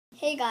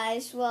Hey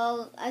guys,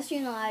 well, as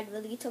you know, I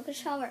really took a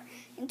shower.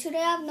 And today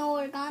I have no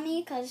origami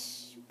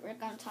because we're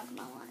going to talk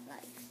about my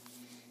life.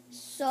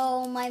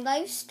 So, my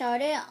life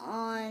started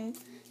on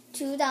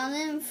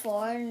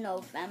 2004,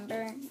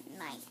 November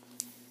 9th.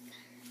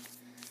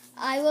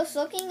 I was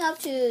looking up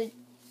to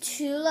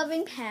two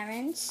loving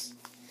parents,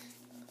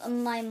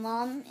 my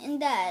mom and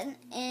dad.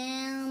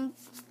 And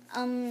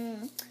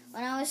when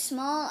I was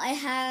small, I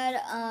had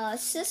a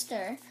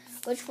sister,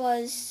 which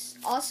was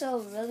also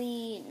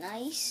really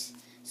nice.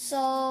 So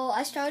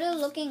I started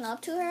looking up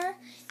to her,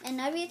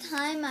 and every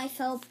time I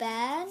felt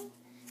bad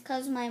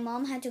because my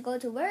mom had to go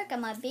to work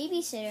and my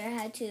babysitter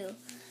had to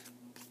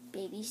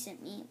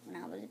babysit me when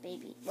I was a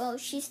baby. Well,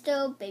 she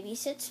still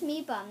babysits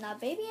me, but I'm not a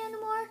baby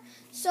anymore,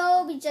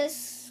 so we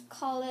just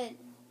call it,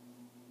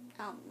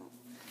 I don't know.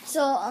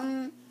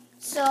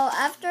 So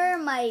after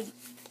my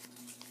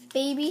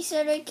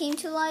babysitter came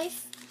to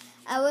life,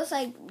 I was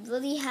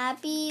really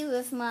happy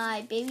with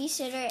my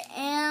babysitter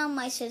and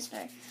my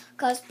sister.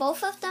 Because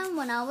both of them,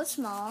 when I was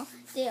small,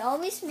 they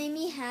always made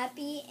me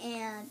happy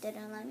and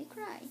didn't let me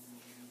cry.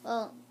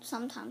 Well,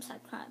 sometimes I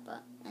cried,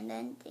 and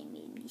then they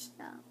made me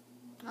stop.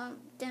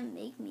 Didn't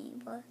make me,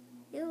 but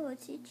it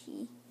was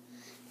itchy.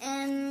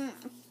 And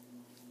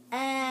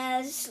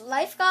as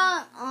life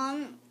got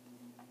on,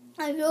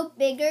 I grew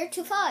bigger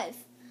to 5.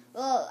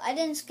 Well, I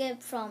didn't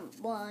skip from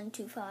 1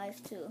 to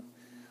 5 too.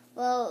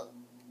 Well,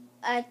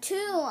 at 2,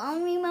 I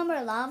don't remember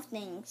a lot of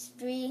things.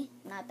 3,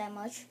 not that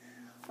much.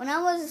 When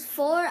I was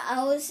 4,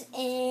 I was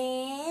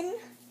in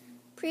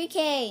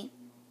pre-K.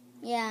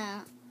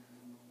 Yeah.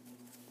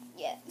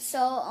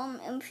 So,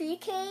 in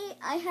pre-K,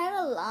 I had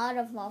a lot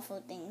of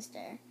awful things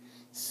there.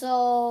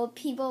 So,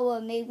 people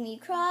would make me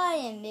cry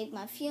and make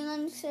my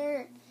feelings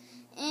hurt.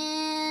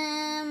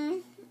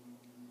 And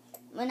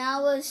when I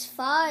was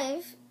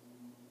 5,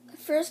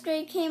 first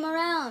grade came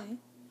around.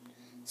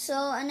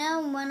 So, and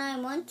then when I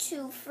went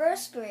to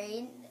first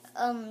grade,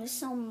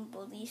 some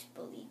bullies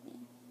bullied me.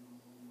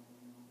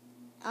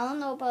 I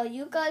don't know about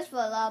you guys,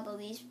 but a lot of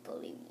bullies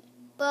bully me.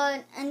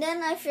 And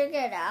then I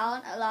figured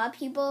out a lot of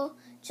people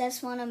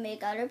just want to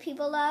make other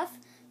people laugh.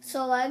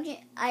 So I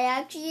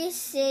actually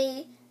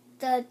say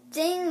the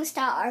things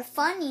that are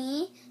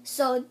funny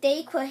so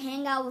they could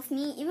hang out with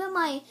me, even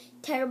my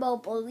terrible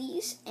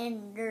bullies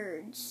and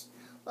nerds.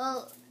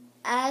 Well,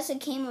 as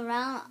it came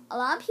around, a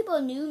lot of people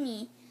knew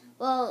me.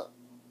 Well,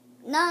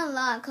 not a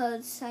lot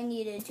because I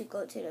needed to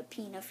go to the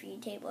peanut-free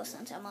table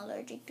since I'm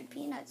allergic to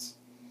peanuts.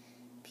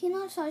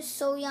 Peanuts are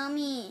so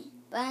yummy,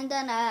 but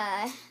then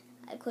I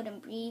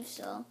couldn't breathe,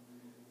 so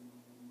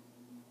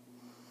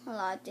a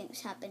lot of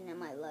things happened in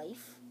my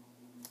life.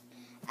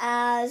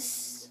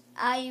 As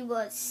I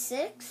was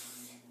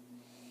 6,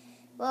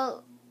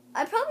 well,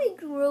 I probably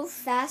grew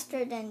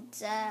faster than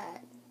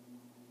Dad.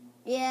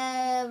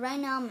 Yeah, right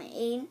now I'm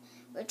 8,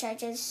 which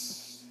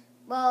as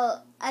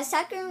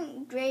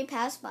second grade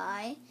passed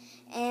by,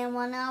 and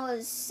when I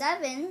was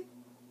 7,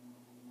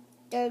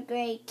 third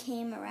grade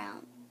came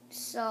around.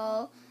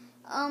 So,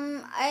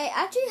 I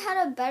actually had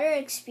a better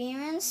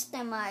experience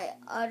than my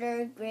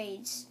other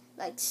grades,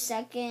 like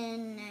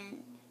second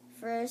and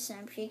first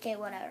and pre-K,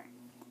 whatever.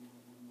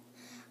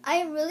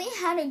 I really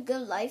had a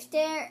good life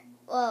there.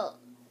 Well,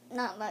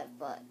 not life,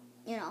 but,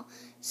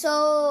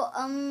 So,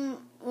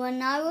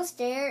 when I was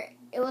there,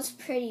 it was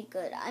pretty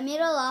good. I made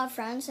a lot of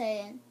friends,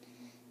 and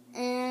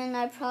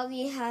I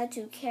probably had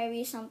to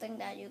carry something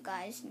that you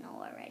guys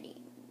know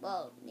already.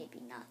 Well,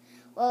 maybe not.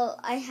 Well,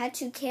 I had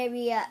to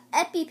carry a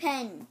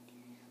EpiPen.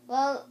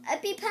 Well,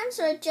 EpiPens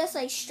are just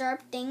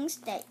sharp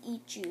things that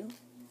eat you.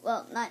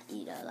 Well, not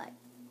eat,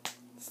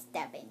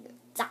 stab in you,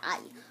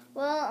 die.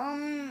 Well,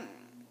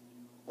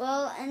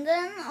 and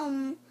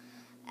then,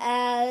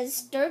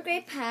 as third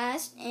grade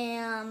passed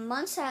and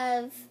months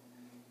were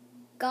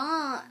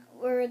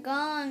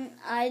gone,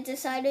 I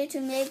decided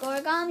to make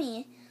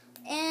origami.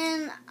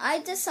 And I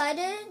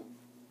decided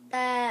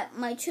that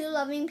my two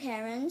loving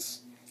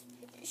parents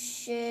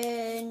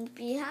should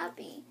be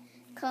happy.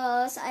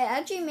 Because I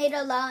actually made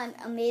a lot of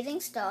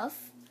amazing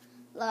stuff.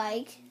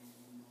 Like,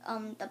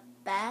 the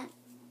bat.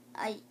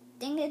 I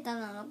think it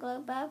doesn't look like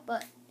a bat,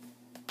 but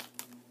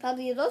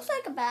probably looks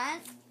like a bat.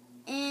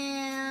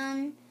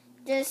 And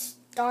this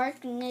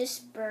darkness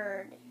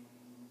bird.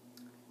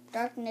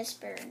 Like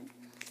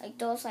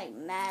those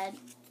mad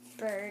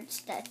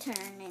birds that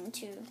turn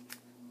into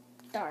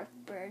dark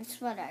birds,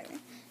 whatever.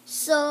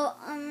 So,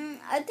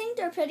 I think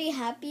they're pretty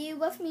happy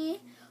with me.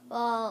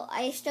 Well,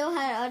 I still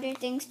had other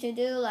things to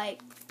do, I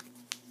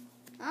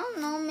don't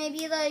know,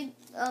 maybe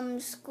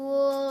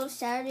school,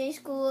 Saturday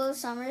school,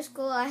 summer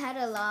school. I had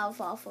a lot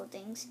of awful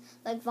things,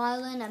 like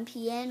violin and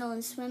piano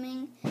and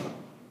swimming,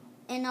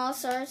 and all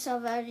sorts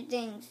of other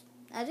things.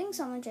 I think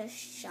someone just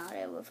shot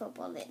it with a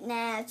bullet.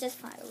 Nah, it's just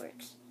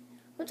fireworks.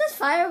 Who does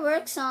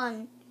fireworks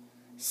on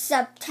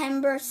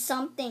September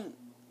something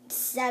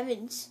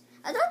 7th?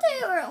 I thought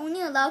they were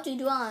only allowed to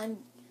do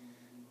on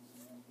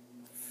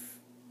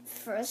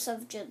 1st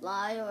of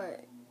July,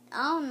 or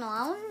I don't know.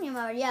 I don't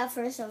remember. Yeah,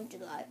 1st of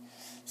July.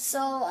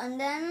 So, and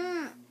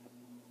then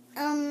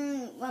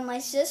when my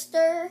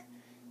sister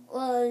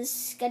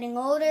was getting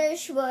older,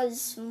 she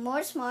was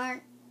more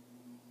smart.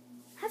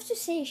 I have to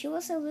say, she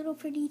was a little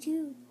pretty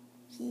too.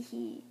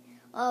 Hee.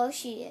 Oh,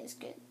 she is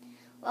good.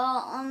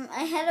 Well,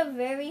 I had a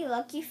very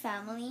lucky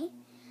family.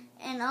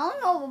 And I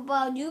don't know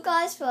about you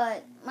guys,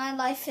 but my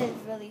life is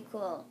really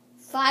cool.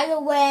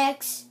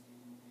 Fireworks.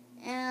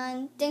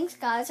 And thanks,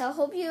 guys. I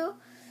hope you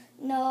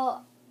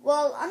know.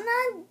 Well, I'm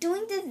not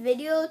doing this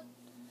video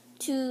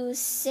to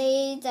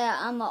say that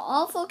I'm an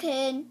awful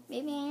kid.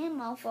 Maybe I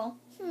am awful.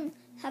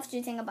 Have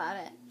to think about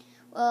it.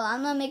 Well,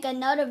 I'm going to make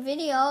another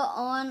video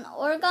on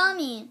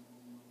origami.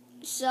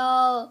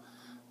 So,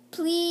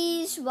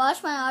 please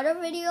watch my other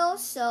videos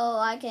so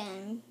I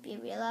can be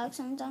relaxed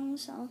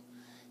sometimes. So,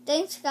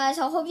 thanks, guys.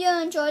 I hope you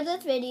enjoyed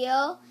this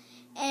video.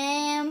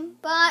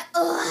 And bye.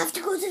 Oh, I have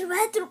to go to the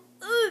bathroom.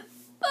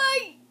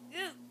 Bye.